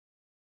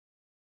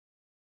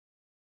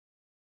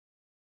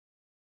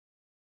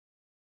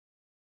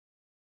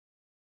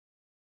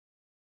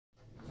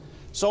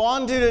So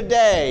on to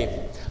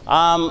today.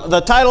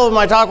 The title of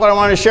my talk, what I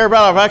wanted to share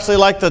about, I've actually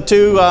liked the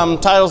two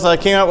titles that I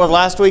came up with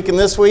last week and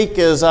this week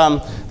is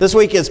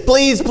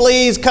Please,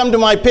 Please Come to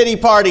My Pity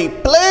Party,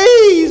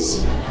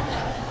 Please!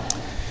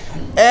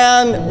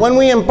 And when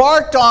we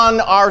embarked on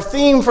our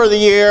theme for the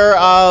year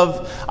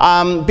of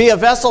be a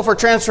vessel for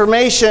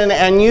transformation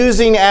and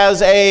using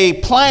as a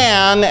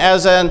plan,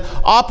 as an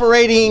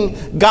operating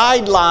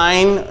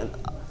guideline,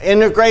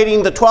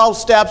 integrating the 12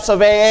 steps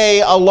of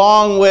AA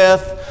along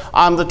with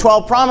the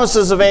 12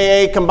 promises of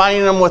AA,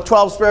 combining them with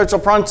 12 spiritual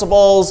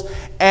principles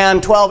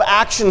and 12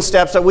 action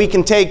steps that we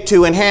can take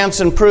to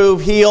enhance,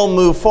 improve, heal,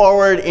 move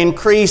forward,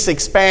 increase,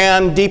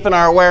 expand, deepen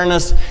our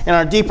awareness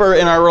deeper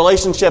in our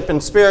relationship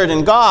in spirit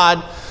and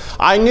God.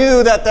 I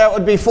knew that that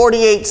would be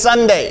 48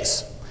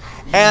 Sundays.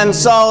 And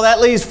so that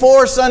leaves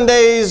 4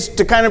 Sundays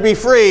to kind of be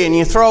free, and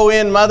you throw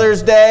in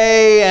Mother's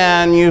Day,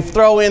 and you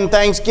throw in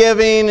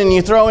Thanksgiving, and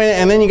you throw in,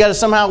 and then you got to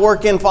somehow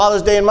work in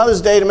Father's Day and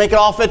Mother's Day to make it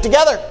all fit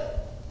together.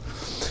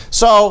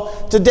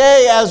 So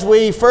today, as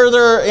we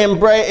further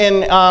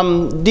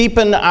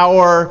deepen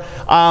our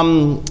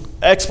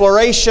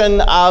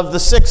exploration of the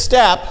 6th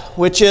step,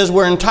 which is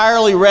we're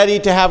entirely ready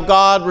to have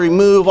God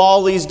remove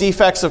all these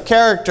defects of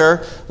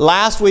character.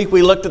 Last week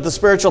we looked at the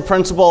spiritual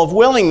principle of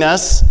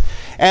willingness.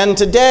 And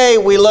today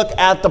we look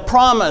at the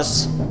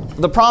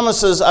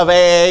promises of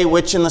AA,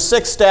 which in the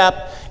 6th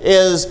step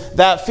is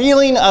that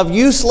feeling of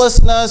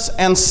uselessness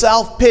and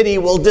self-pity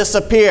will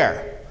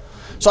disappear.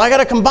 So I got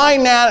to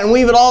combine that and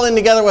weave it all in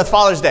together with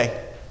Father's Day.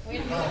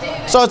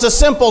 So it's a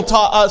simple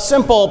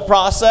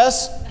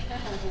process.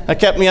 That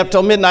kept me up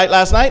till midnight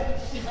last night.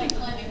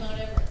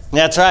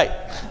 That's right.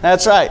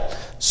 That's right.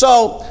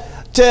 So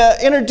to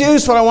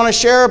introduce what I want to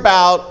share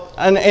about,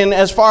 and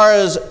as far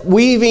as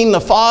weaving the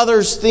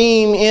Father's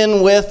theme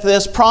in with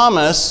this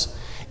promise,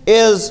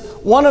 is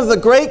one of the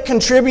great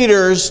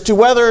contributors to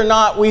whether or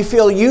not we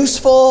feel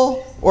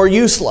useful or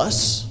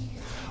useless,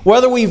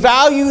 whether we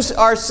value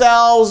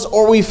ourselves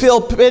or we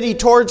feel pity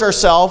towards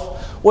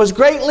ourselves, was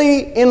greatly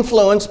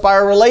influenced by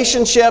our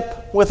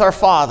relationship with our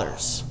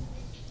fathers.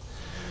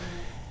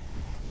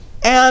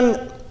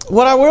 And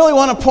what I really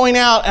want to point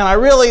out,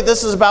 and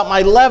this is about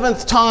my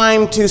 11th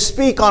time to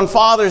speak on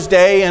Father's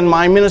Day in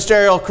my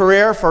ministerial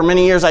career. For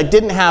many years I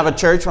didn't have a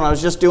church when I was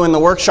just doing the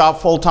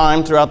workshop full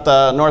time throughout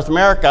North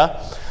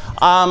America.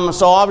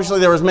 So obviously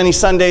there was many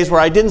Sundays where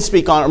I didn't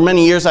speak on, or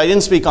many years I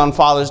didn't speak on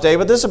Father's Day,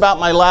 but this is about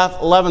my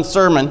 11th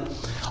sermon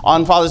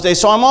on Father's Day.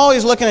 So I'm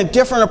always looking at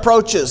different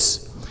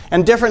approaches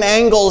and different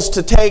angles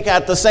to take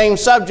at the same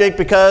subject,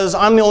 because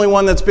I'm the only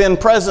one that's been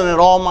present at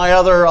all my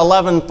other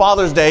 11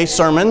 Father's Day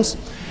sermons.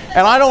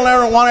 And I don't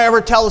ever want to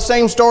ever tell the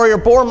same story or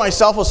bore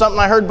myself with something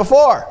I heard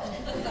before.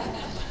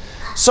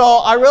 So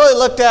I really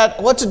looked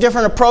at what's a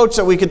different approach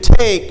that we could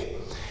take.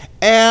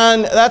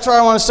 And that's where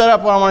I want to set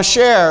up what I want to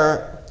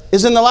share.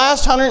 Is in the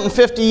last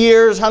 150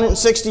 years,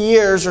 160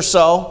 years or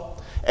so,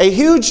 a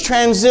huge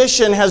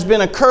transition has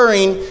been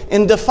occurring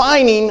in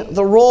defining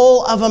the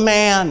role of a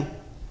man.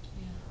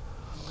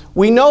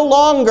 We no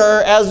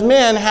longer, as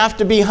men, have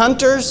to be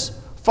hunters,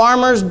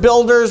 farmers,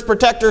 builders,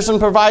 protectors, and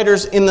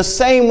providers in the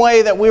same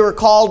way that we were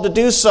called to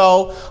do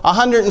so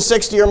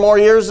 160 or more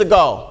years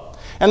ago.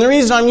 And the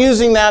reason I'm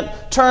using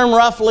that term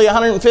roughly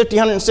 150,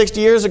 160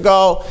 years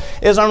ago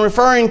is I'm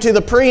referring to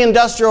the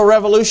pre-industrial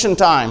revolution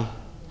time.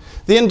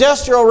 The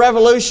Industrial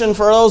Revolution,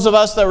 for those of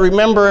us that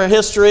remember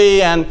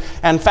history and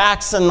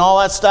facts and all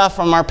that stuff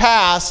from our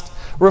past,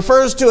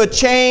 refers to a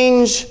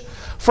change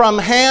from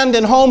hand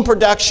and home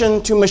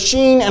production to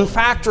machine and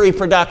factory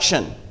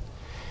production.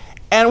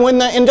 And when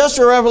the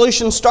Industrial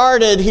Revolution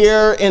started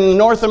here in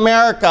North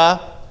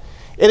America,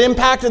 it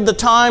impacted the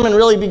time and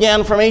really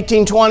began from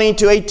 1820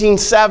 to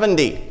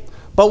 1870.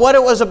 But what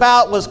it was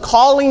about was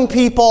calling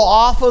people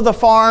off of the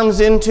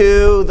farms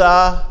into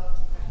the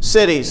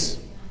cities.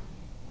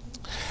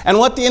 And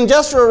what the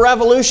Industrial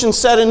Revolution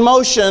set in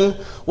motion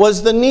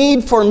was the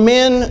need for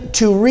men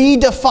to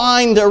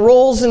redefine their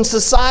roles in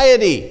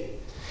society,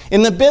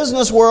 in the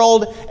business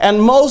world,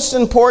 and most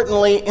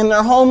importantly, in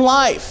their home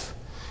life.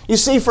 You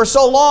see, for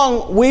so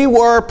long, we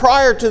were,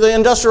 prior to the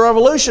Industrial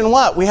Revolution,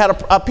 what? We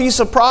had a piece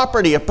of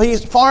property, a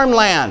piece of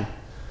farmland.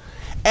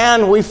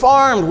 And we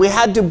farmed. We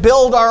had to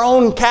build our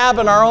own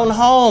cabin, our own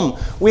home.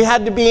 We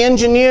had to be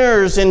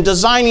engineers in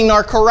designing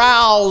our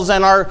corrals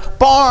and our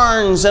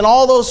barns and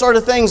all those sort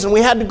of things. And we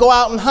had to go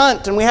out and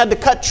hunt, and we had to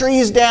cut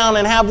trees down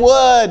and have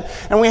wood.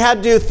 And we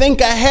had to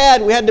think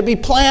ahead. We had to be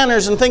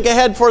planners and think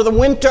ahead for the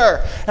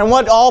winter and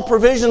what all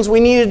provisions we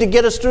needed to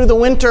get us through the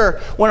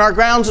winter when our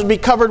grounds would be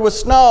covered with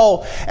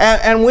snow.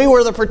 And we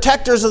were the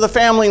protectors of the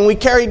family, and we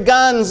carried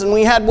guns, and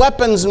we had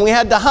weapons, and we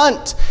had to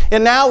hunt.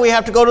 And now we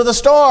have to go to the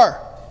store.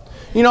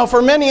 You know,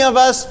 for many of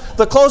us,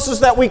 the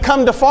closest that we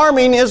come to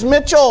farming is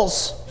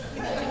Mitchell's.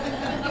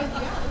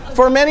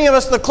 For many of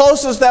us, the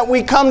closest that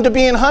we come to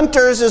being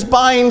hunters is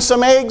buying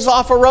some eggs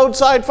off a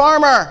roadside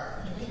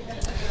farmer.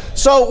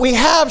 So we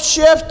have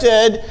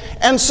shifted,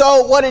 and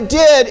so what it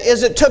did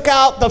is it took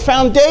out the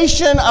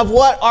foundation of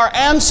what our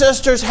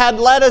ancestors had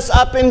led us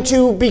up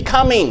into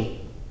becoming.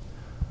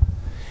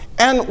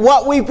 And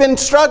what we've been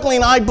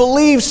struggling, I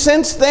believe,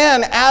 since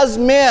then as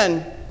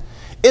men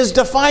is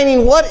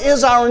defining what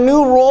is our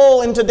new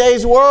role in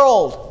today's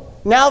world.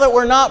 Now that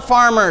we're not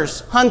farmers,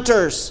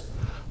 hunters,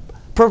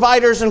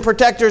 providers and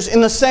protectors in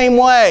the same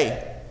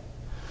way.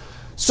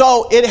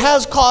 So it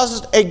has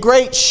caused a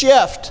great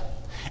shift.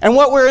 And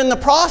what we're in the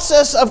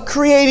process of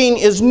creating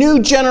is new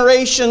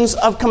generations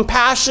of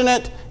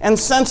compassionate and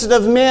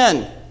sensitive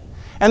men.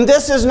 And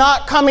this is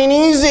not coming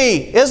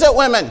easy, is it,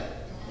 women?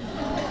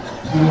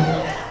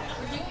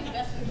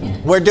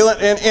 We're doing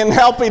in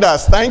helping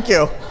us. Thank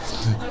you.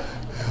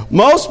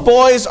 Most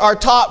boys are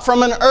taught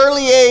from an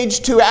early age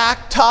to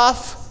act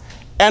tough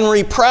and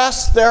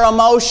repress their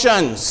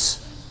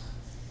emotions.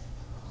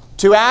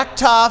 To act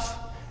tough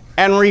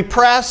and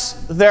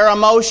repress their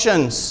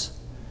emotions.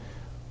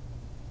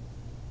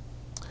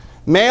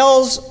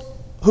 Males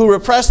who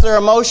repress their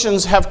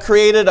emotions have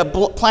created a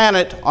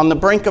planet on the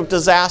brink of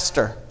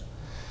disaster.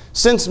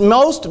 Since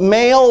most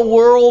male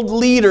world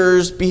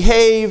leaders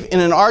behave in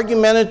an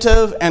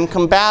argumentative and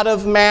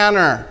combative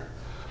manner,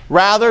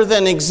 rather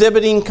than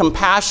exhibiting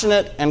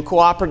compassionate and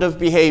cooperative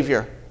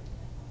behavior.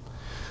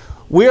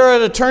 We are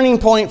at a turning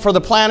point for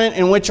the planet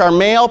in which our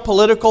male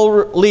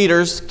political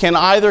leaders can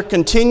either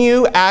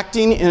continue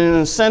acting in an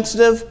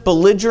insensitive,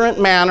 belligerent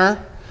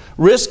manner,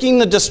 risking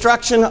the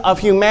destruction of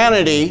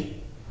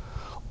humanity,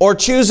 or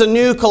choose a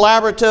new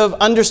collaborative,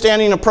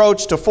 understanding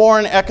approach to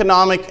foreign,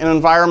 economic, and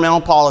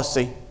environmental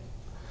policy.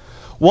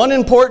 One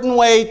important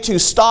way to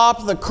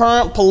stop the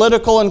current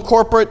political and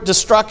corporate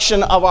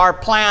destruction of our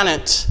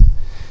planet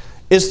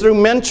is through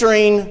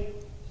mentoring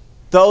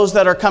those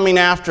that are coming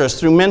after us,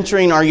 through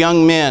mentoring our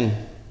young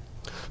men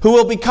who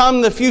will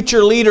become the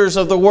future leaders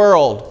of the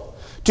world,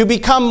 to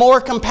become more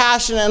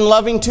compassionate and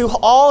loving to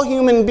all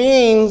human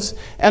beings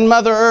and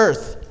Mother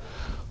Earth.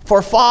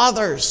 For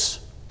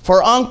fathers,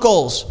 for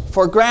uncles,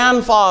 for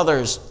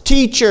grandfathers,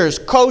 teachers,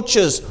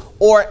 coaches,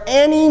 or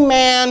any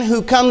man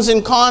who comes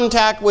in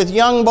contact with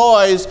young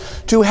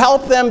boys to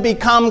help them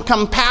become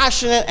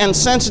compassionate and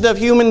sensitive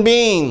human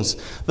beings.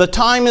 The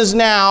time is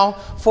now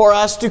for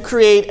us to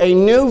create a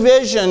new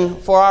vision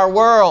for our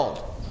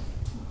world.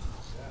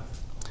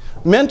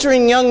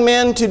 Mentoring young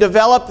men to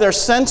develop their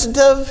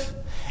sensitive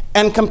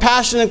and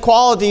compassionate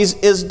qualities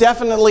is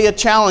definitely a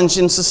challenge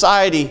in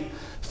society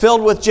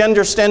filled with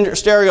gender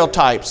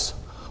stereotypes.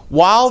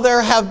 While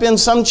there have been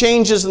some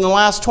changes in the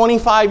last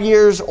 25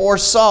 years or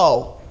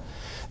so,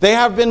 they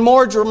have been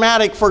more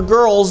dramatic for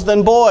girls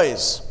than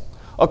boys.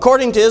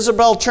 According to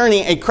Isabel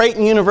Cherney, a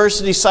Creighton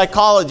University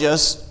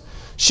psychologist,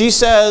 she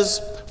says,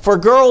 for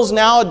girls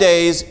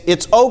nowadays,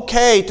 it's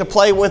okay to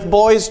play with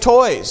boys'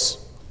 toys,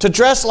 to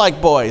dress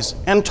like boys,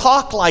 and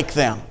talk like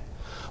them.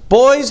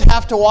 Boys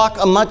have to walk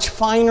a much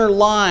finer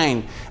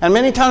line. And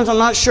many times I'm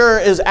not sure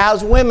is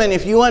as women,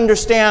 if you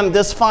understand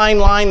this fine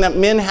line that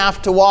men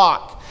have to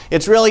walk.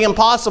 It's really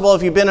impossible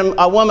if you've been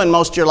a woman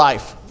most of your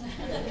life.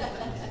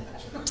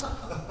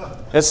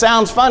 It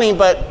sounds funny,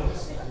 but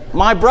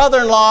my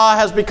brother-in-law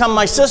has become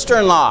my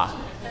sister-in-law.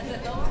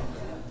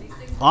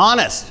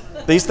 Honest.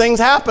 These things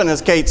happen,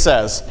 as Kate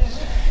says.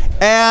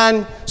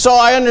 And so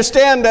I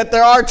understand that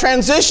there are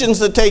transitions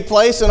that take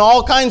place in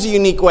all kinds of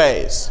unique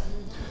ways.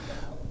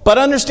 But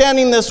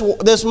understanding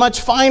this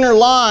much finer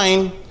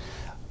line,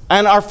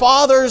 and our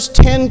fathers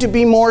tend to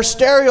be more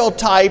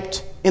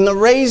stereotyped in the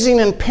raising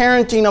and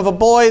parenting of a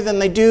boy than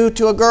they do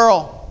to a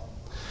girl.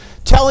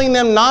 Telling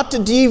them not to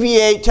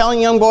deviate,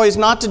 telling young boys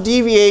not to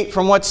deviate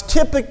from what's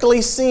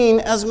typically seen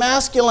as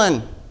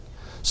masculine.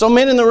 So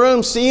men in the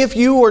room, see if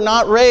you were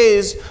not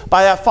raised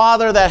by that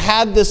father that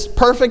had this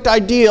perfect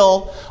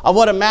ideal of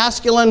what a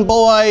masculine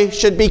boy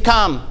should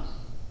become.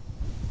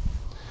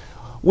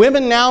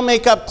 Women now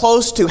make up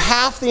close to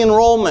half the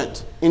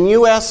enrollment in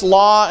U.S.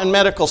 law and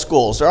medical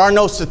schools. There are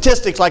no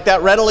statistics like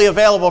that readily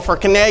available for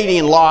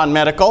Canadian law and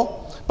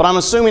medical, but I'm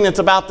assuming it's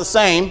about the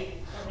same.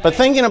 But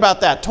thinking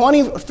about that,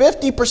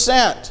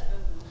 50%,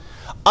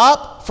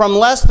 up from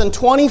less than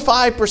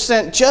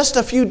 25% just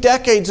a few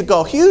decades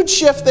ago. Huge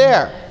shift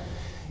there.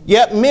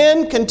 Yet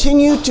men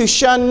continue to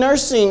shun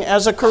nursing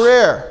as a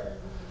career,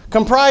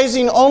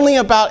 comprising only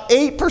about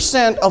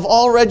 8% of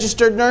all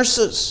registered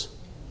nurses.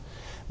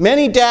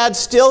 Many dads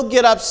still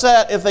get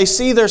upset if they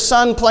see their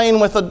son playing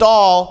with a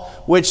doll,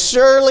 which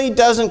surely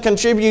doesn't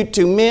contribute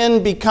to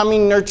men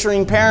becoming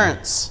nurturing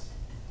parents.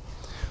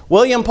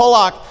 William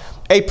Pollack,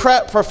 a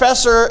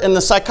professor in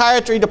the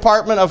psychiatry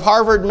department of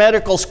Harvard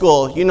Medical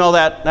School, you know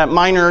that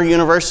minor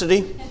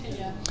university,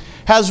 yeah,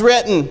 has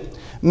written,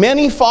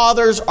 many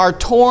fathers are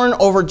torn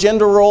over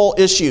gender role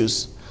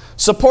issues,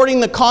 supporting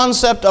the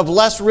concept of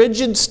less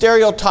rigid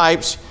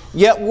stereotypes,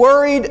 yet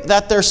worried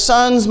that their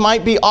sons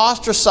might be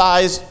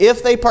ostracized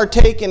if they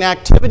partake in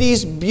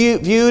activities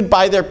viewed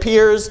by their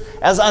peers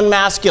as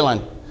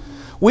unmasculine.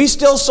 We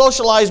still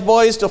socialize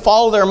boys to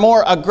follow their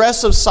more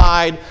aggressive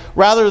side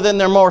rather than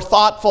their more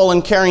thoughtful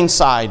and caring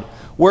side.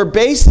 We're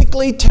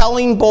basically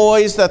telling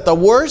boys that the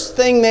worst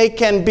thing they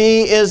can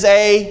be is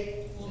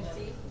a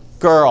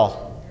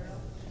girl.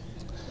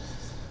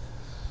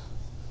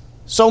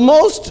 So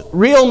most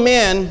real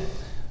men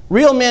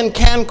Real men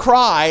can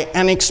cry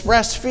and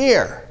express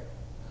fear.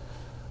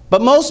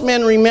 But most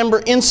men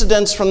remember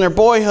incidents from their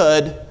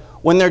boyhood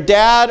when their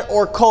dad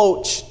or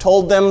coach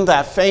told them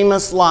that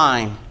famous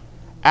line,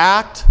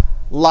 "Act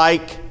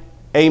like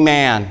a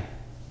man."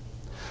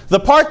 The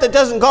part that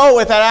doesn't go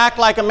with that "act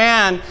like a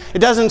man," it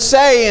doesn't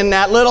say in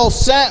that little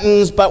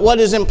sentence, but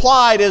what is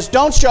implied is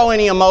don't show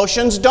any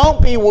emotions,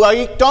 don't be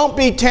weak, don't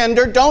be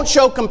tender, don't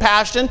show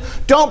compassion,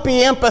 don't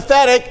be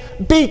empathetic,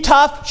 be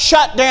tough,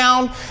 shut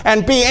down,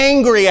 and be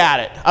angry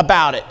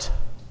about it.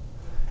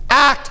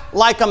 Act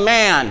like a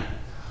man.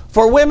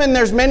 For women,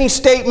 there's many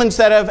statements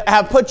that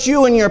have put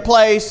you in your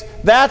place.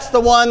 That's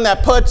the one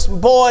that puts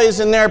boys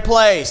in their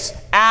place.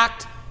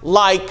 Act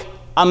like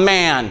a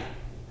man.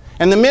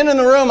 And the men in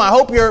the room, I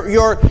hope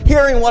you're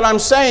hearing what I'm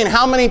saying.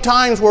 How many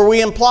times were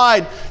we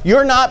implied,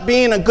 you're not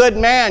being a good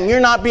man, you're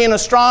not being a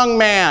strong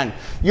man,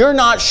 you're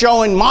not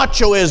showing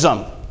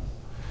machoism,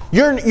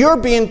 you're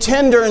being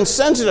tender and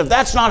sensitive.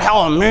 That's not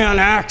how a man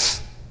acts.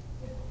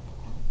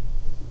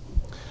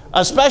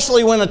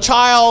 Especially when a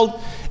child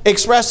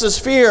expresses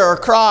fear or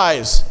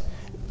cries.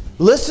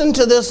 Listen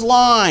to this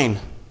line.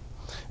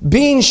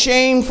 Being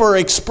shamed for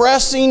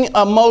expressing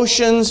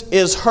emotions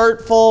is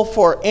hurtful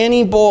for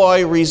any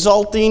boy,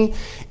 resulting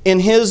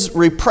in his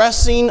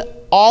repressing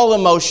all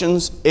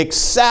emotions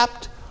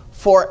except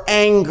for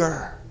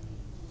anger.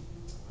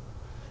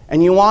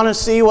 And you want to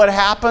see what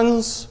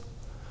happens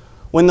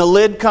when the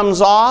lid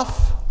comes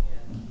off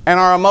and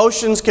our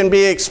emotions can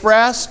be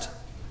expressed?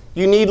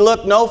 You need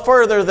look no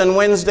further than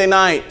Wednesday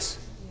nights.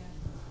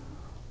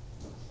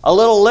 A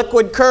little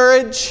liquid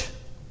courage,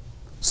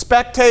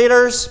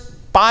 spectators,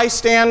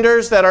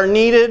 bystanders that are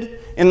needed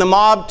in the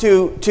mob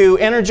to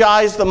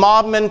energize the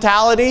mob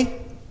mentality.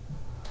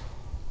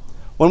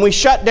 When we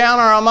shut down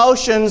our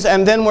emotions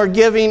and then we're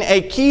giving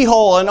a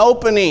keyhole, an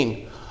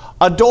opening,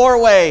 a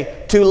doorway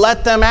to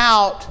let them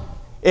out,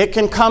 it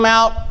can come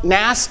out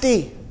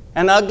nasty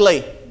and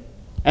ugly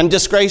and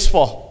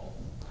disgraceful.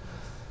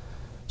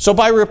 So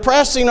by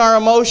repressing our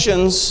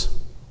emotions,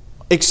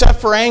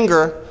 except for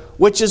anger,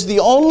 which is the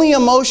only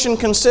emotion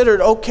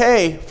considered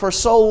okay for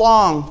so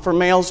long for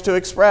males to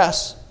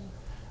express.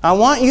 I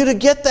want you to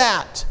get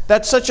that.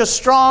 That's such a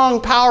strong,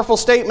 powerful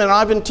statement.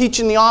 I've been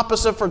teaching the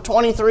opposite for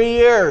 23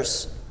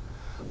 years.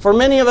 For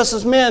many of us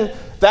as men,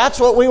 that's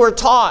what we were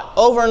taught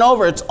over and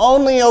over. It's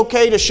only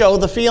okay to show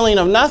the feeling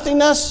of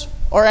nothingness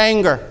or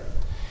anger.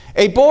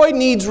 A boy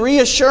needs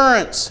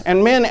reassurance.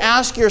 And men,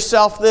 ask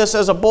yourself this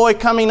as a boy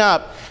coming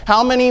up.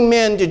 How many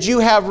men did you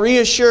have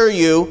reassure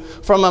you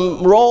from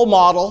a role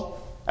model,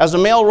 as a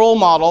male role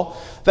model,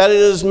 that it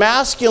is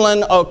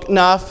masculine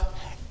enough,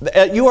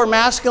 that you are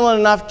masculine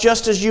enough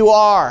just as you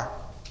are?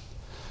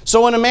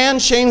 So when a man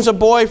shames a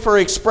boy for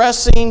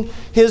expressing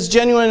his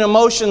genuine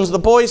emotions, the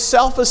boy's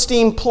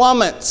self-esteem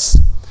plummets,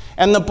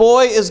 and the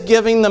boy is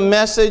giving the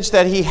message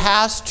that he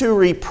has to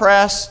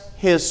repress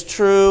his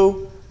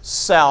true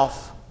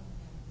self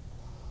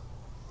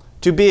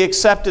to be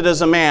accepted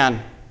as a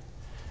man.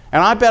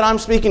 And I bet I'm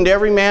speaking to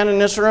every man in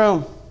this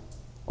room,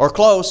 or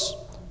close,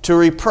 to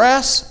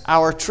repress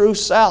our true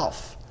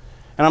self.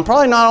 And I'm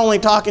probably not only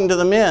talking to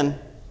the men,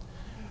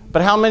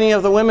 but how many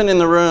of the women in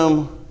the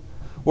room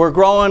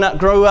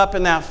grew up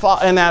in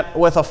that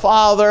with a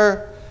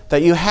father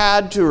that you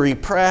had to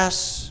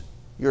repress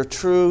your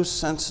true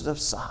sensitive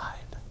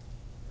side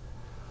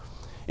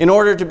in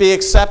order to be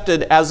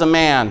accepted as a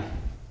man.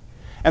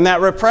 And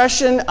that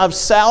repression of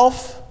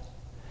self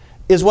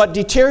is what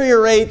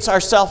deteriorates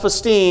our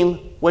self-esteem,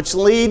 which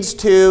leads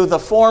to the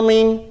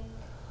forming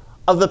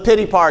of the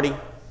pity party,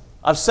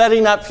 of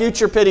setting up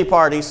future pity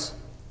parties.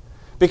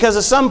 Because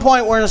at some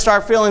point we're going to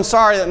start feeling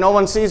sorry that no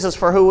one sees us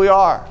for who we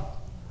are.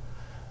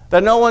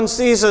 That no one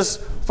sees us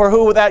for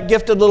who that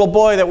gifted little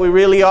boy that we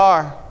really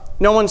are.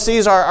 No one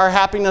sees our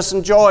happiness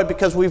and joy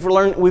because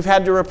we've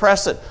had to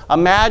repress it.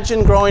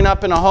 Imagine growing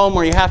up in a home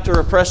where you have to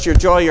repress your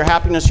joy, your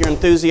happiness, your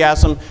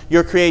enthusiasm,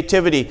 your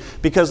creativity.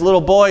 Because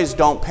little boys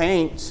don't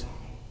paint.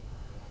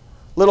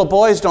 Little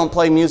boys don't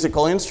play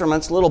musical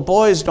instruments. Little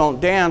boys don't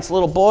dance.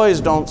 Little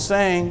boys don't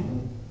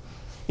sing.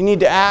 You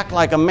need to act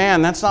like a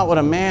man. That's not what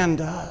a man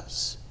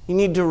does. You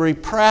need to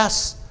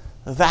repress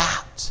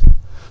that.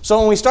 So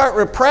when we start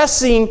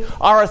repressing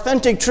our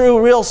authentic,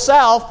 true, real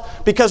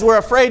self because we're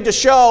afraid to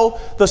show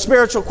the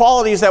spiritual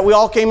qualities that we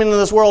all came into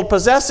this world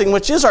possessing,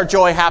 which is our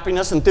joy,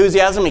 happiness,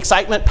 enthusiasm,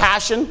 excitement,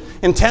 passion,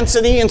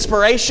 intensity,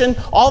 inspiration,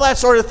 all that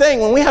sort of thing.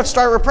 When we have to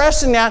start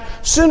repressing that,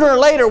 sooner or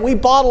later we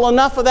bottle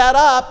enough of that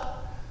up.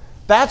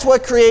 That's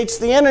what creates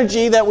the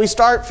energy that we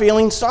start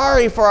feeling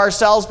sorry for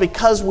ourselves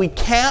because we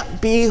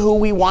can't be who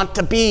we want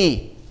to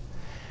be.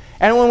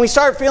 And when we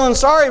start feeling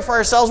sorry for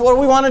ourselves, what do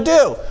we want to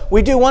do?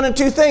 We do one of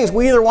two things.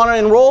 We either want to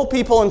enroll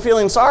people in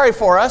feeling sorry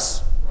for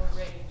us,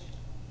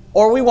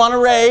 or we want to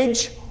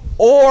rage,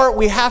 or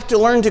we have to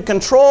learn to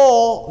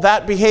control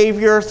that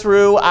behavior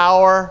through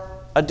our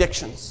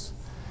addictions.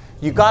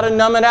 You've got to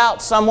numb it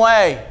out some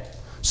way.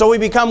 So we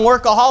become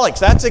workaholics.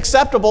 That's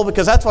acceptable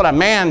because that's what a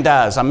man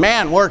does. A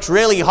man works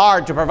really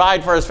hard to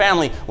provide for his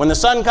family. When the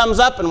sun comes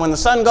up and when the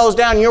sun goes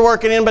down, you're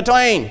working in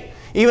between.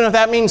 Even if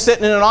that means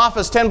sitting in an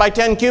office 10 by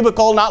 10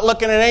 cubicle, not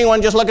looking at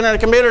anyone, just looking at a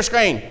computer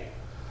screen.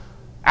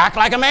 Act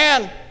like a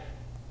man.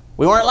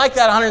 We weren't like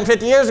that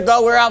 150 years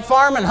ago. We were out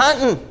farming,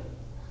 hunting.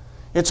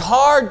 It's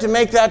hard to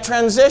make that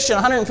transition.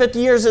 150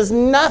 years is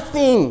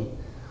nothing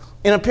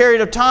in a period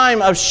of time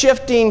of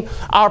shifting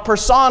our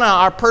persona,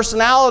 our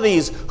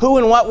personalities, who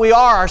and what we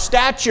are, our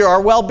stature,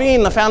 our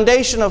well-being. The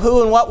foundation of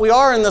who and what we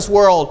are in this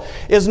world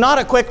is not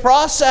a quick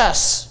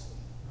process.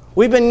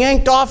 We've been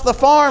yanked off the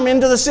farm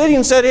into the city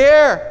and said,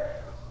 here,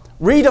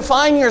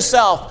 redefine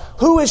yourself.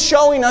 Who is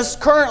showing us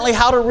currently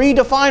how to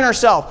redefine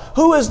ourselves?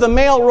 Who is the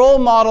male role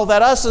model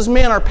that us as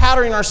men are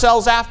patterning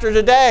ourselves after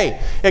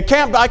today? I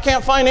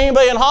can't find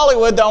anybody in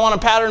Hollywood that I want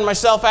to pattern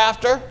myself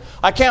after.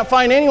 I can't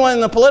find anyone in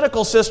the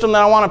political system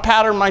that I want to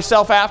pattern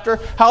myself after.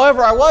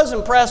 However, I was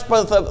impressed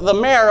with the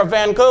mayor of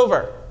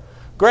Vancouver.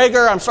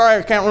 Gregor, I'm sorry,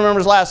 I can't remember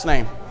his last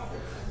name.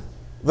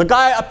 The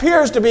guy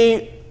appears to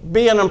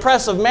be an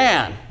impressive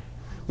man.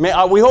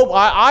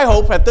 I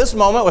hope at this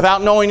moment,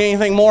 without knowing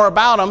anything more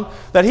about him,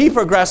 that he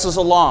progresses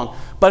along.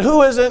 But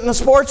who is it in the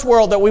sports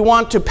world that we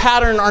want to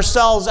pattern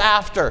ourselves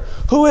after?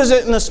 Who is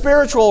it in the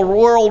spiritual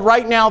world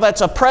right now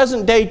that's a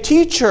present day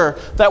teacher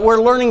that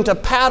we're learning to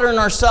pattern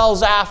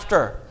ourselves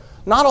after?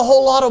 Not a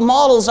whole lot of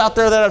models out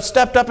there that have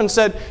stepped up and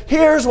said,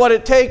 here's what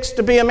it takes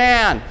to be a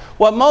man.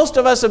 What most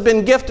of us have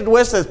been gifted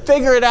with is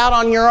figure it out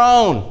on your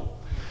own.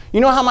 You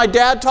know how my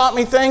dad taught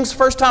me things?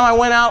 First time I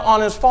went out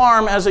on his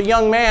farm as a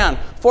young man,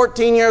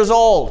 14 years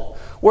old.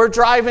 We're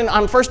driving,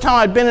 first time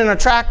I'd been in a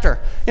tractor,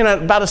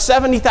 about a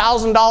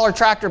 $70,000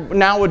 tractor,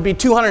 now would be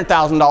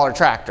 $200,000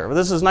 tractor.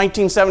 This is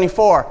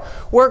 1974.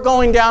 We're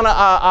going down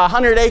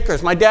 100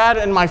 acres. My dad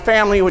and my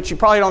family, which you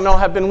probably don't know,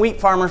 have been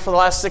wheat farmers for the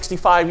last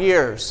 65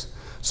 years.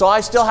 So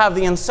I still have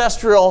the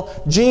ancestral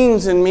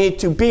genes in me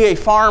to be a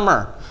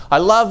farmer. I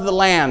love the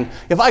land.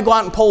 If I go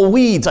out and pull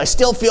weeds, I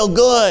still feel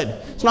good.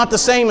 It's not the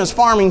same as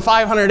farming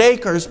 500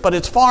 acres, but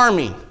it's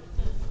farming.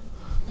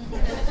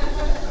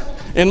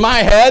 In my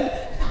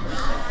head.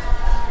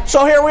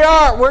 So here we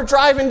are. We're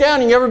driving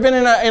down. You ever been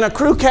in a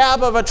crew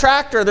cab of a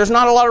tractor? There's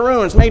not a lot of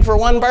room. It's made for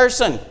one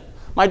person.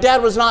 My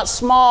dad was not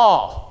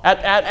small.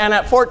 And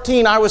at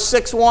 14, I was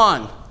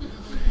 6'1".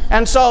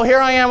 And so here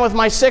I am with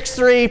my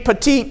 6'3",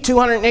 petite,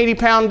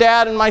 280-pound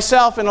dad and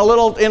myself in a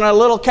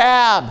little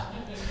cab.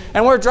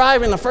 And we're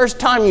driving. The first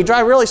time you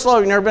drive really slow,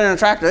 you've never been in a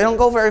tractor. They don't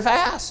go very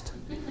fast.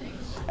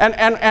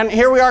 And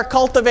here we are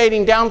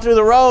cultivating down through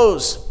the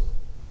rows.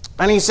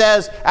 And he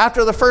says,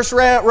 after the first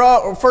pass,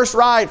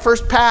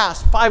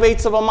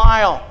 5/8 of a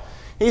mile,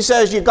 he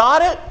says, you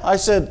got it? I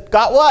said,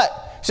 got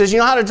what? He says, you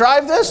know how to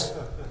drive this?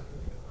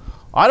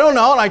 I don't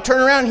know. And I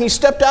turn around and he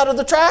stepped out of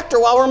the tractor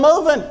while we're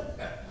moving.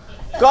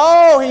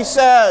 Go, he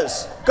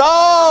says,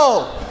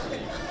 go.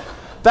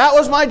 That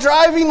was my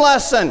driving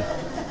lesson.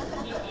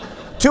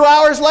 2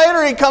 hours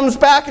later, he comes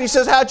back and he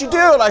says, how'd you do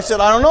it? I said,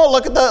 I don't know,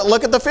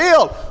 look at the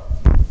field.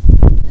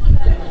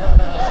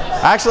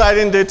 Actually, I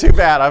didn't do too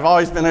bad. I've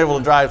always been able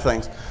to drive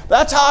things.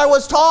 That's how I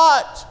was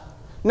taught.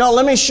 No,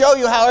 let me show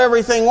you how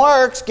everything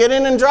works. Get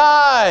in and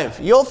drive.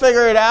 You'll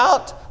figure it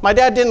out. My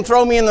dad didn't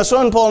throw me in the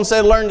swimming pool and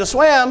say, learn to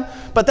swim,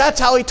 but that's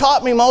how he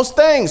taught me most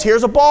things.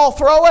 Here's a ball,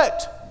 throw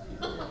it.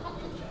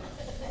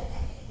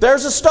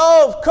 There's a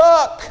stove,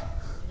 cook.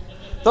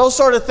 Those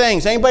sort of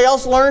things. Anybody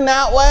else learn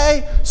that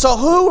way? So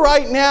who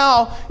right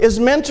now is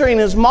mentoring,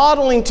 is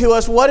modeling to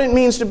us what it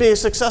means to be a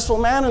successful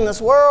man in this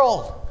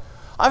world?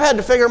 I've had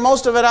to figure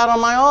most of it out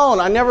on my own.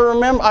 I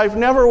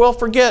never will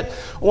forget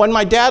when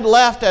my dad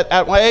left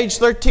at my age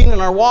 13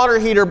 and our water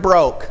heater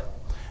broke.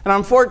 And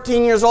I'm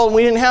 14 years old and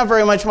we didn't have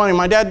very much money.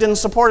 My dad didn't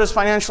support us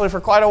financially for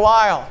quite a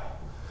while.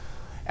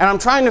 And I'm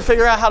trying to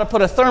figure out how to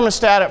put a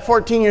thermostat at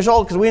 14 years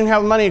old because we didn't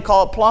have money to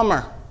call a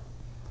plumber.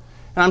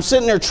 And I'm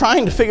sitting there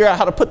trying to figure out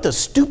how to put this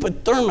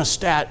stupid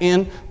thermostat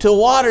into a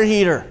water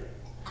heater.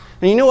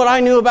 And you know what I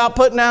knew about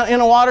putting that in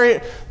a water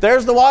heater?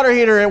 There's the water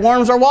heater. It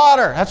warms our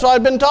water. That's what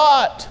I'd been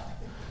taught.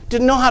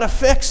 Didn't know how to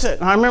fix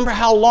it. And I remember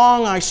how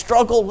long I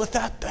struggled with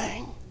that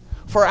thing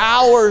for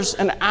hours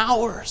and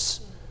hours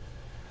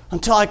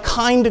until I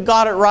kind of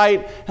got it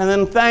right. And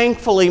then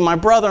thankfully, my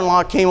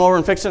brother-in-law came over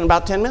and fixed it in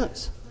about 10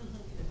 minutes.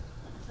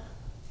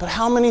 But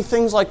how many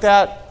things like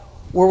that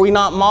were we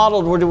not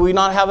modeled? Or did we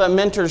not have a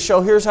mentor to show,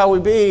 here's how we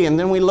be? And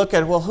then we look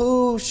at, well,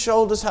 who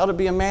showed us how to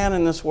be a man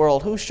in this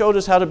world? Who showed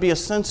us how to be a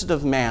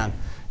sensitive man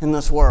in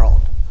this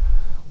world?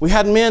 We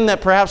had men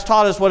that perhaps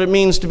taught us what it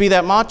means to be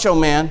that macho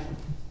man.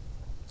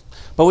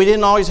 But we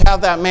didn't always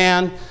have that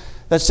man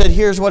that said,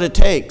 here's what it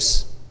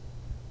takes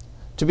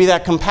to be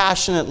that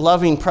compassionate,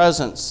 loving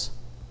presence.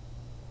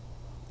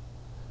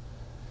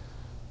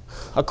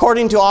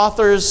 According to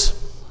authors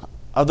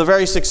of the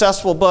very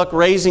successful book,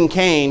 Raising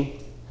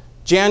Cain,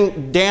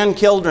 Dan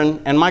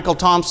Kildren and Michael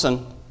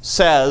Thompson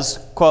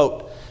says,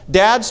 quote,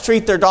 dads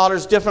treat their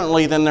daughters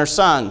differently than their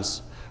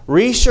sons.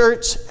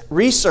 Research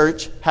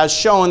has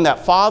shown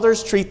that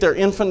fathers treat their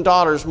infant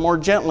daughters more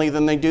gently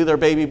than they do their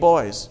baby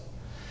boys.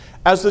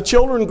 As the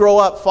children grow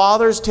up,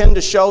 fathers tend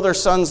to show their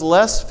sons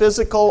less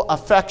physical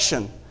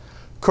affection,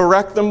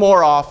 correct them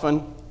more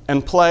often,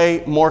 and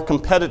play more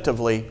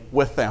competitively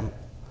with them.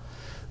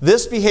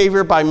 This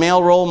behavior by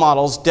male role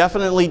models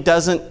definitely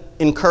doesn't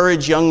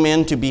encourage young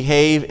men to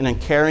behave in a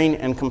caring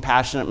and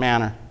compassionate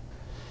manner.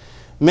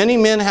 Many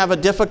men have a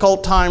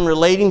difficult time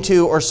relating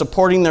to or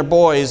supporting their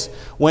boys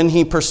when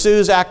he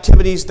pursues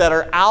activities that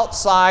are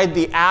outside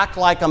the act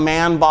like a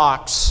man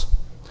box.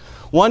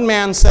 One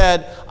man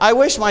said, "I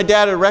wish my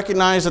dad had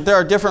recognized that there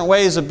are different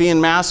ways of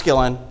being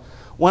masculine.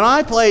 When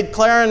I played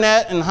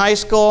clarinet in high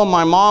school,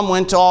 my mom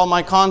went to all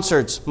my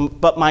concerts,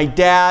 but my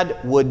dad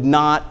would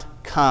not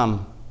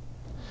come.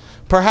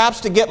 Perhaps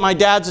to get my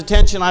dad's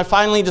attention, I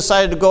finally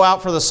decided to go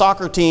out for the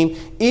soccer team,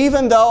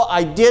 even though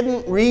I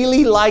didn't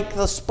really like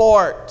the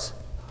sport.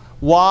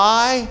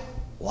 Why?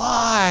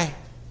 Why?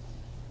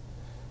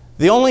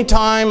 The only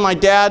time my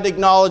dad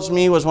acknowledged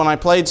me was when I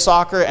played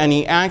soccer, and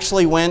he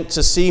actually went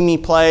to see me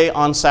play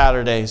on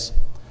Saturdays.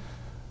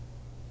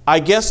 I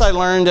guess I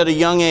learned at a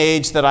young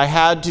age that I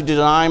had to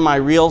deny my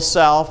real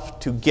self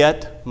to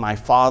get my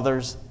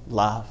Father's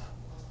love."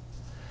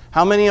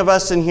 How many of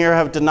us in here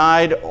have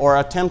denied or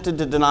attempted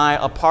to deny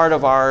a part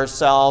of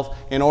ourselves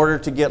in order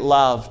to get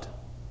loved?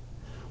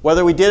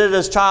 Whether we did it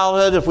as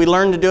childhood, if we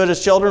learned to do it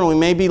as children, we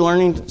may be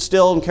learning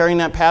still and carrying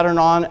that pattern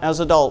on as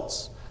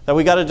adults. That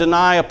we got to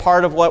deny a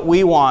part of what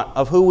we want,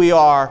 of who we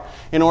are,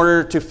 in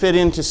order to fit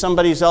into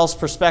somebody else's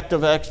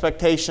perspective and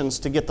expectations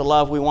to get the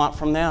love we want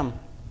from them.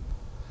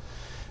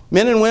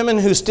 Men and women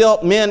who still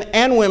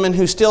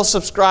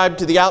subscribe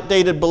to the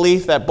outdated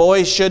belief that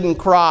boys shouldn't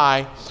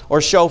cry or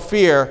show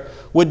fear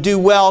would do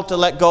well to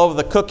let go of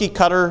the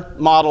cookie-cutter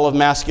model of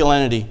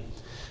masculinity.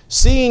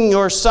 Seeing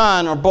your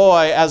son or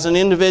boy as an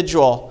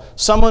individual,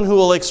 someone who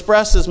will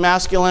express his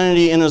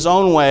masculinity in his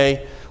own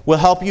way, will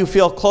help you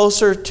feel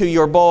closer to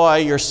your boy,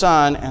 your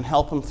son, and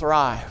help him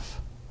thrive.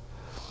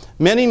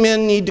 Many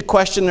men need to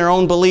question their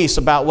own beliefs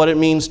about what it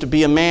means to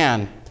be a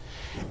man,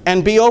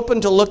 and be open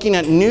to looking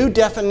at new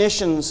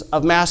definitions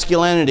of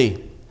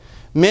masculinity.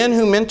 Men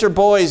who mentor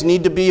boys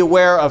need to be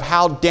aware of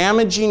how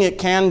damaging it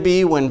can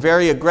be when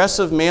very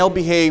aggressive male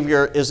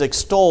behavior is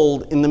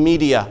extolled in the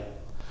media.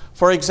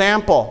 For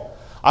example,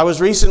 I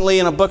was recently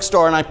in a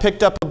bookstore and I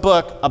picked up a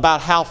book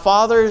about how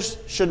fathers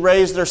should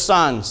raise their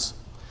sons.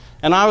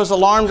 And I was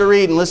alarmed to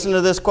read and listen to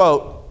this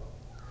quote.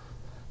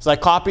 As I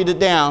copied it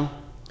down,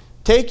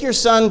 "Take your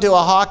son to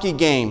a hockey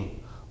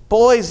game.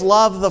 Boys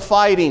love the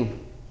fighting."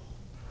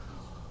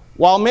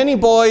 While many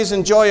boys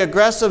enjoy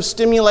aggressive,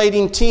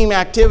 stimulating team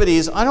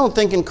activities, I don't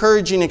think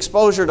encouraging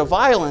exposure to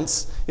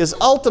violence is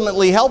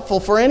ultimately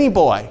helpful for any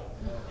boy.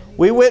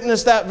 We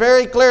witnessed that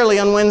very clearly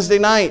on Wednesday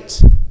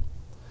night.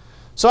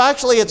 So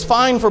actually, it's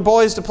fine for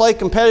boys to play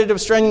competitive,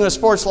 strenuous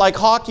sports like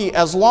hockey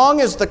as long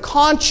as the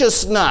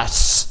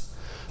consciousness,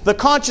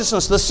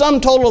 the sum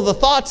total of the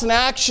thoughts and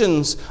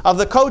actions of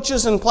the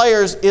coaches and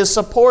players is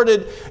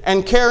supported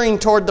and caring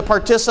toward the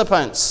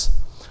participants.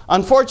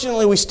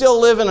 Unfortunately, we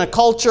still live in a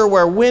culture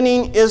where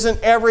winning isn't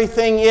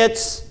everything,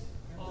 it's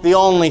the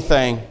only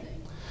thing,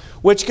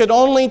 which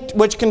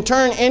can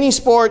turn any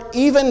sport,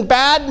 even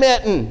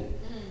badminton,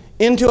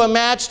 into a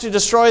match to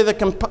destroy the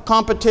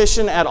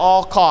competition at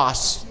all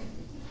costs.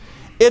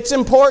 It's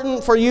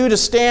important for you to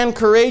stand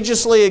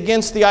courageously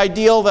against the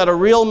ideal that a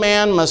real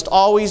man must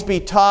always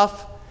be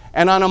tough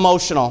and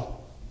unemotional,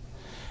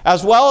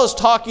 as well as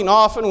talking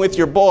often with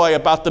your boy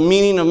about the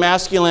meaning of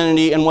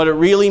masculinity and what it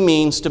really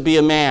means to be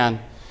a man.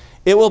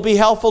 It will be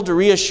helpful to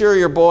reassure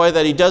your boy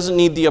that he doesn't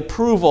need the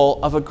approval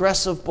of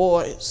aggressive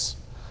boys,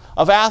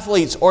 of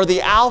athletes, or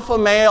the alpha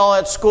male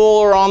at school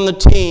or on the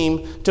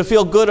team to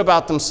feel good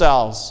about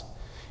themselves.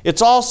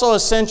 It's also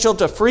essential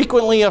to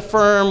frequently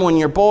affirm when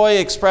your boy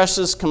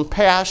expresses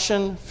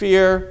compassion,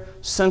 fear,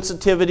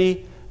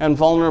 sensitivity, and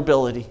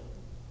vulnerability.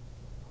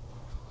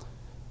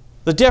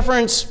 The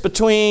difference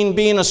between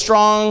being a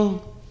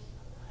strong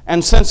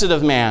and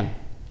sensitive man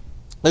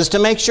is to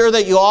make sure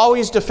that you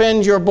always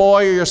defend your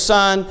boy or your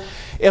son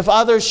if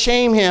others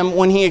shame him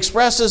when he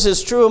expresses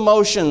his true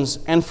emotions,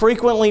 and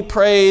frequently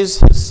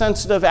praise his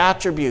sensitive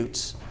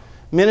attributes.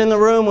 Men in the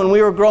room, when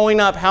we were growing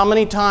up, how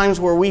many times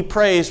were we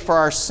praised for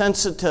our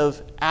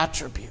sensitive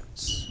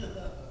attributes?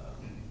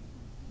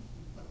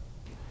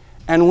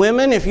 And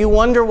women, if you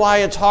wonder why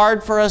it's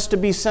hard for us to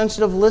be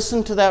sensitive,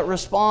 listen to that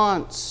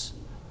response.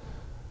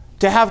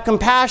 To have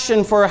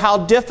compassion for how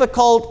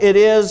difficult it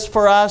is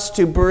for us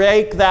to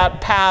break that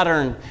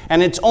pattern.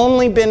 And it's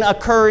only been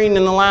occurring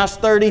in the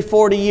last 30,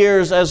 40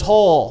 years as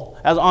on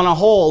a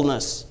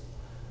wholeness,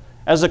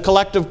 as a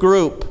collective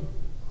group.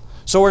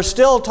 So we're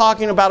still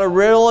talking about a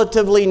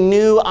relatively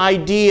new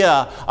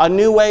idea, a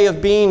new way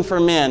of being for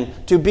men,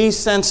 to be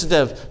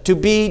sensitive, to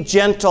be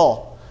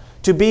gentle,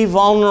 to be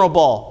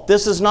vulnerable.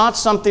 This is not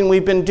something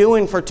we've been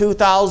doing for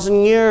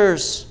 2,000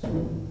 years.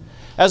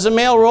 As a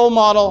male role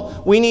model,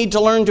 we need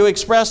to learn to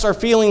express our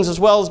feelings as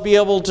well as be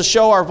able to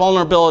show our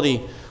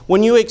vulnerability.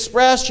 When you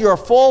express your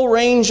full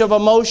range of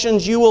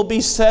emotions, you will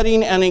be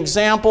setting an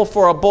example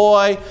for a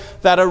boy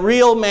that a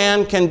real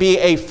man can be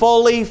a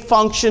fully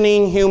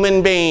functioning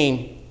human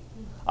being.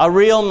 A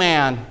real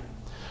man.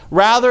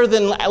 Rather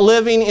than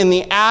living in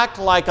the act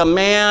like a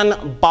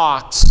man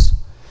box.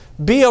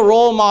 Be a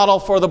role model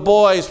for the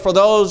boys, for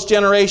those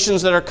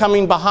generations that are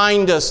coming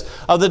behind us,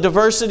 of the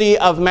diversity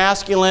of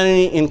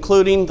masculinity,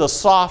 including the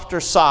softer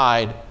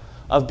side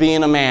of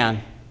being a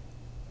man.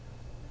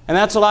 And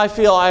that's what I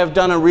feel I have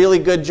done a really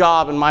good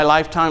job in my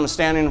lifetime of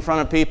standing in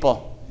front of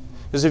people.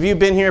 Because if you've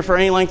been here for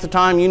any length of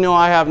time, you know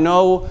I have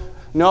no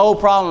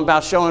problem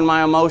about showing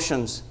my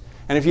emotions.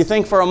 And if you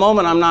think for a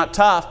moment I'm not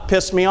tough,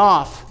 piss me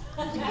off.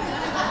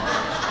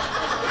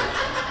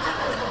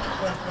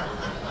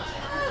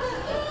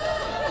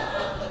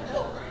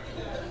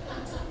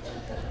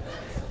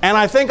 And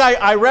I think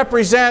I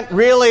represent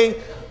really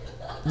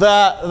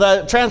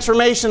the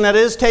transformation that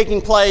is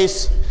taking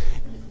place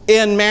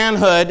in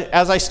manhood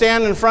as I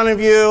stand in front of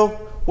you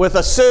with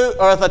a suit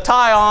or with a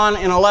tie on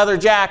and a leather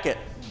jacket.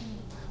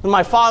 It was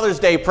my Father's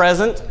Day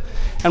present,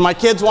 and my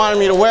kids wanted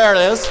me to wear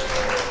this.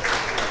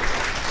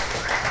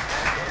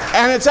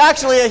 And it's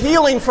actually a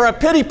healing for a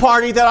pity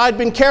party that I'd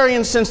been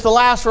carrying since the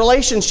last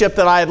relationship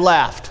that I had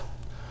left.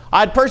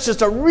 I'd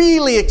purchased a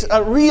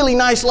really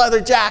nice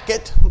leather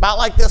jacket, about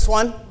like this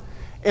one,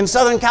 in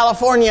Southern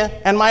California,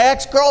 and my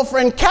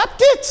ex-girlfriend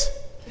kept it.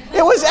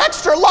 It was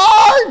extra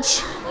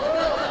large.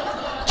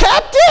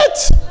 Kept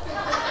it.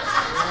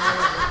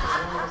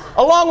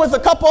 Along with a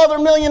couple other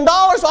 $1 million,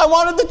 I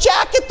wanted the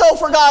jacket though,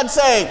 for God's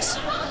sakes.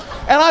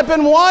 And I've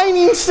been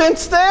whining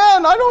since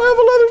then. I don't have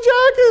a leather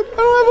jacket. I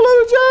don't have a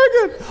leather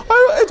jacket.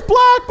 It's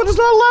black, but it's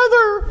not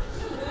leather.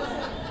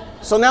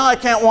 So now I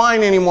can't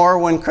whine anymore.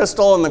 When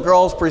Crystal and the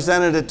girls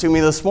presented it to me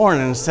this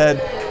morning and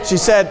she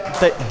said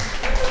that.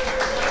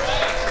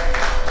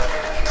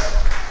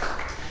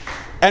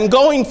 And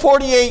going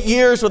 48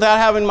 years without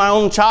having my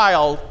own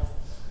child,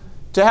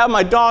 to have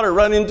my daughter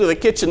run into the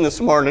kitchen this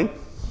morning,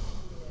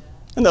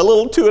 and that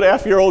little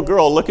 2.5-year-old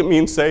girl look at me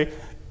and say,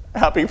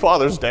 "Happy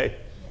Father's Day."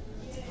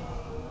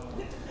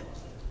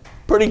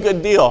 Pretty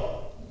good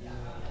deal.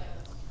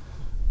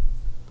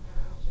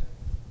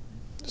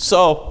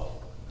 So,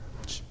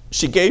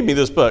 she gave me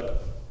this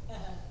book,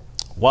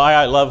 Why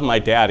I Love My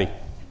Daddy.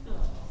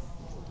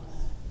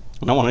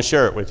 And I want to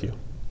share it with you.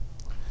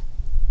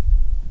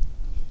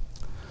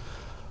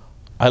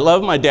 I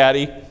love my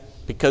daddy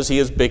because he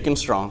is big and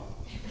strong.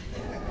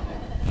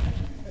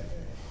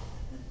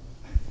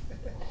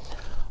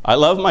 I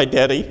love my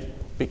daddy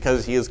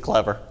because he is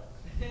clever.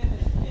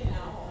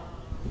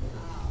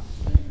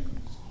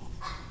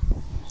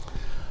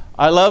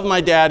 I love my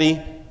daddy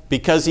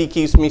because he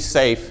keeps me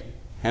safe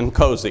and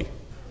cozy.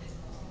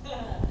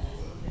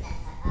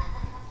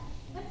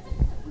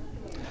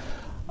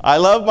 I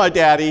love my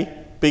daddy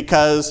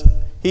because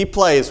he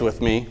plays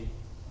with me.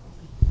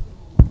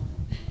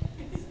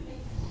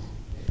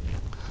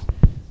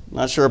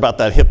 Not sure about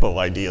that hippo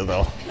idea,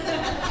 though.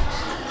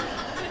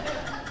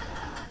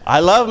 I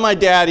love my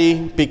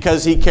daddy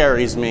because he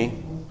carries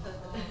me.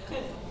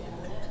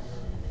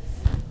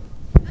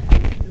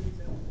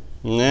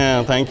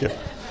 Yeah, thank you.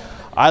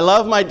 I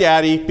love my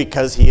daddy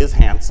because he is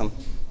handsome.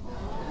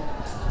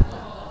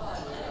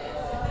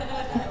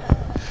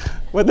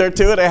 When they're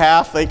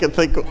 2.5, they can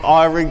think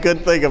every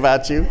good thing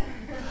about you.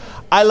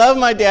 I love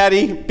my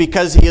daddy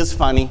because he is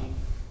funny.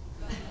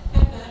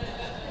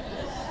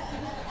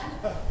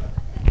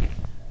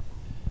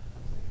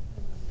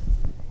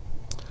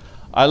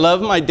 I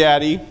love my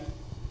daddy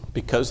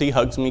because he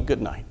hugs me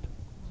goodnight.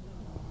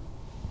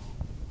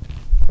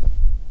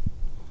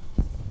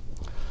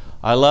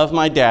 I love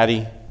my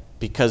daddy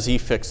because he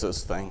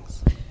fixes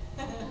things.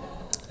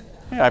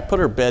 Hey, I put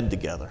her bed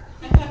together.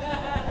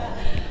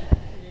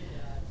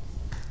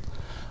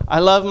 I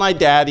love my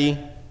daddy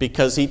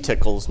because he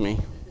tickles me.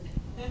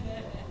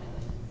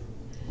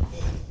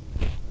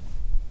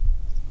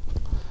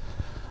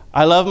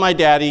 I love my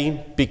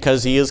daddy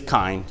because he is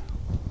kind.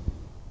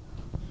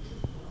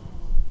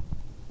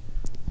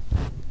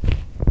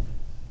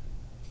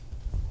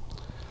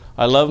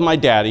 I love my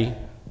daddy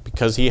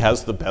because he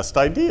has the best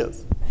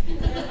ideas.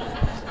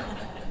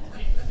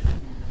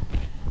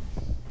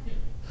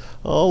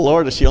 Oh,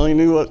 Lord, if she only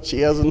knew what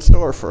she has in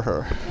store for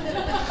her.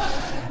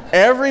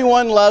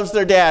 Everyone loves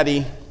their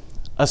daddy,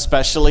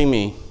 especially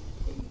me.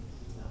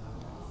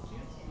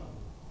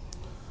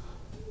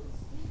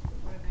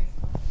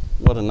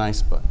 What a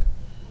nice book.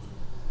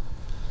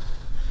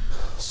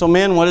 So,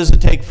 men, what does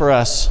it take for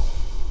us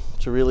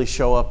to really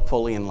show up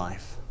fully in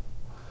life?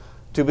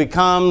 To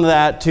become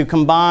that, to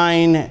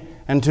combine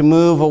and to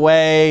move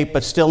away,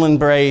 but still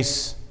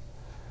embrace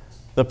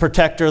the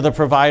protector, the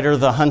provider,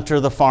 the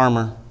hunter, the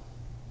farmer.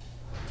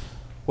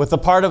 With the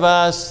part of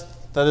us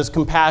that is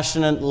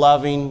compassionate,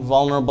 loving,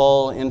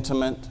 vulnerable,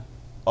 intimate,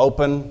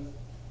 open,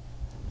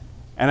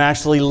 and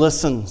actually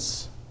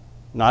listens,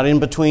 not in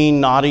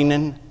between nodding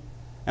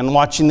and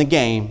watching the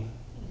game,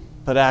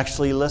 but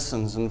actually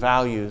listens and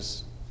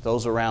values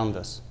those around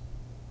us.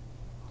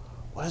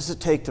 What does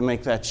it take to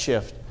make that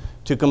shift?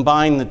 To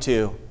combine the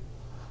two,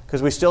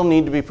 because we still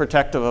need to be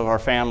protective of our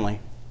family.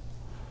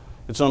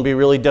 It's going to be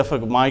really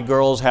difficult. My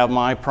girls have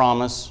my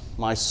promise,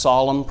 my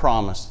solemn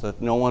promise,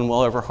 that no one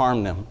will ever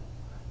harm them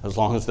as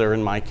long as they're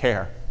in my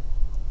care.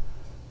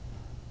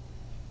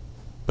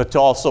 But to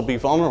also be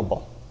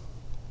vulnerable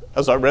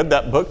as I read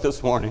that book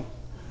this morning,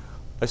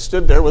 I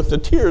stood there with the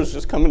tears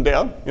just coming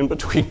down in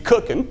between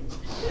cooking,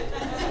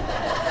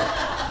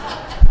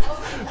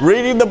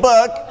 reading the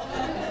book,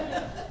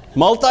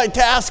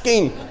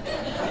 multitasking.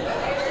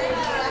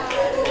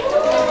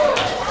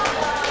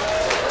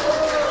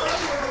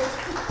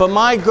 But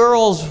my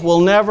girls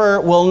will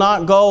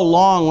not go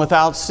long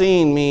without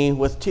seeing me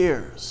with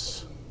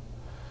tears.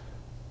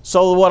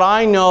 So what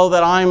I know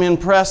that I'm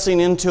impressing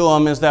into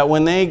them is that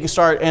when they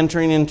start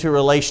entering into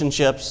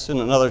relationships in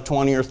another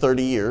 20 or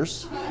 30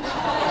 years,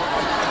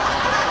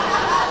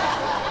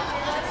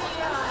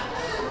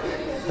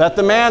 that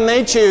the man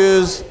they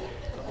choose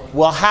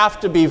will have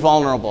to be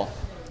vulnerable,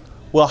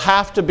 will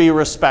have to be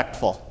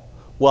respectful,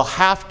 will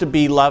have to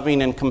be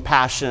loving and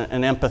compassionate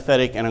and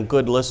empathetic and a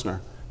good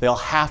listener. They'll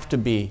have to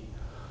be,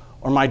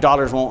 or my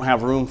daughters won't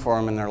have room for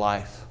them in their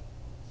life.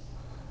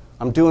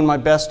 I'm doing my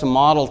best to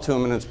model to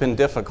them, and it's been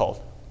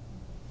difficult.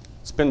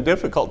 It's been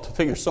difficult to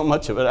figure so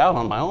much of it out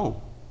on my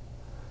own.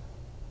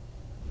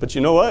 But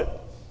you know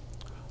what?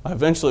 I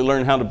eventually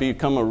learned how to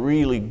become a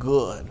really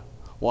good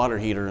water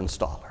heater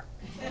installer.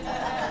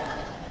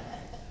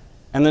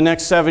 And the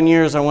next 7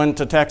 years I went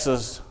to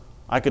Texas,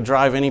 I could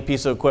drive any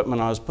piece of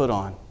equipment I was put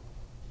on.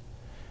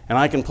 And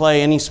I can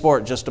play any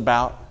sport just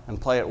about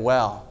and play it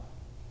well.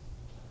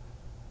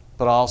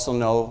 But I also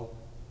know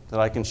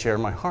that I can share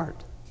my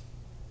heart.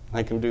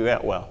 I can do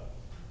that well.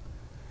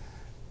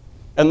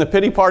 And the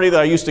pity party that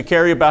I used to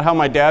carry about how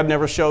my dad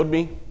never showed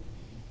me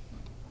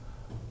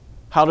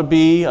how to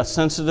be a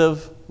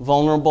sensitive,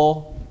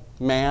 vulnerable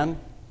man,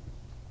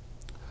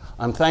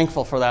 I'm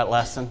thankful for that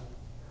lesson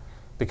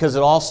because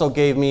it also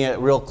gave me a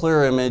real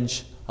clear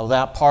image of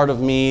that part of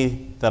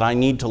me that I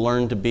need to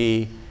learn to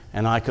be,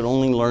 and I could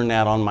only learn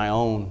that on my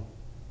own.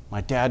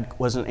 My dad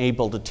wasn't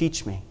able to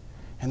teach me,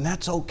 and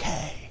that's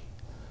okay.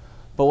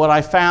 But what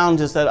I found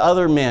is that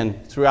other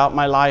men throughout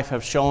my life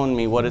have shown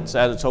me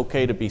that it's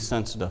okay to be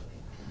sensitive,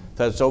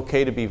 that it's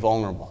okay to be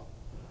vulnerable.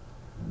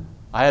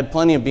 I had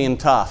plenty of being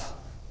tough.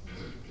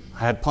 I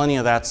had plenty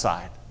of that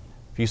side.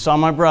 If you saw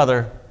my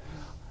brother,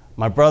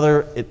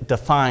 it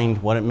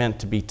defined what it meant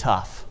to be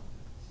tough.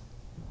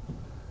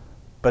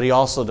 But he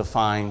also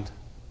defined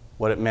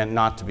what it meant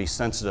not to be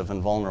sensitive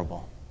and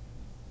vulnerable.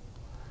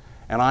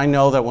 And I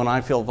know that when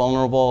I feel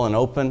vulnerable and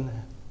open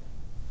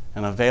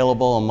and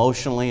available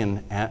emotionally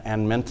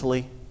and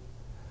mentally,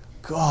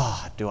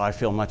 God, do I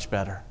feel much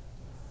better.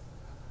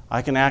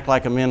 I can act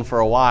like I'm in for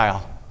a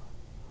while,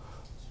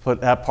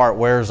 but that part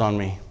wears on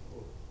me.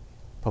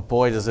 But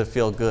boy, does it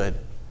feel good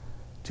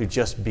to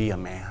just be a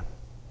man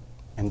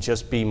and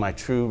just be my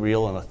true,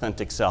 real, and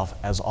authentic self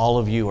as all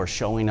of you are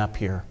showing up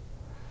here,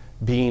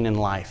 being in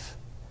life.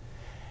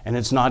 And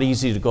it's not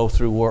easy to go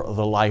through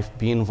the life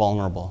being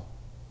vulnerable,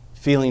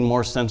 feeling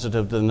more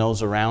sensitive than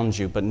those around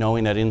you, but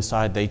knowing that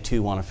inside they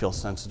too want to feel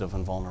sensitive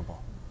and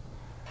vulnerable.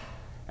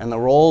 And the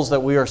roles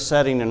that we are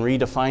setting and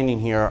redefining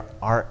here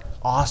are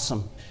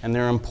awesome, and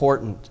they're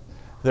important.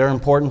 They're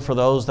important for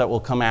those that will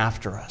come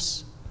after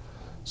us.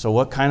 So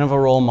what kind of a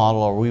role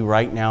model are we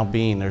right now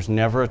being? There's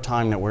never a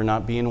time that we're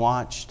not being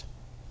watched.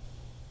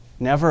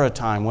 Never a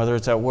time, whether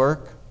it's at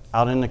work,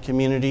 out in the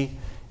community,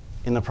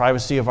 in the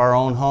privacy of our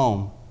own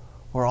home,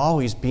 we're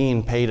always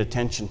being paid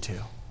attention to.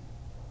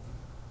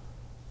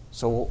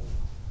 So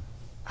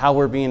how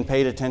we're being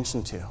paid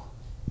attention to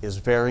is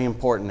very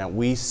important, that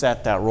we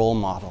set that role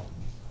model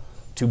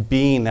to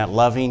being that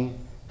loving,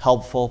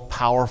 helpful,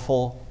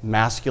 powerful,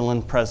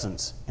 masculine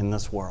presence in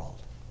this world.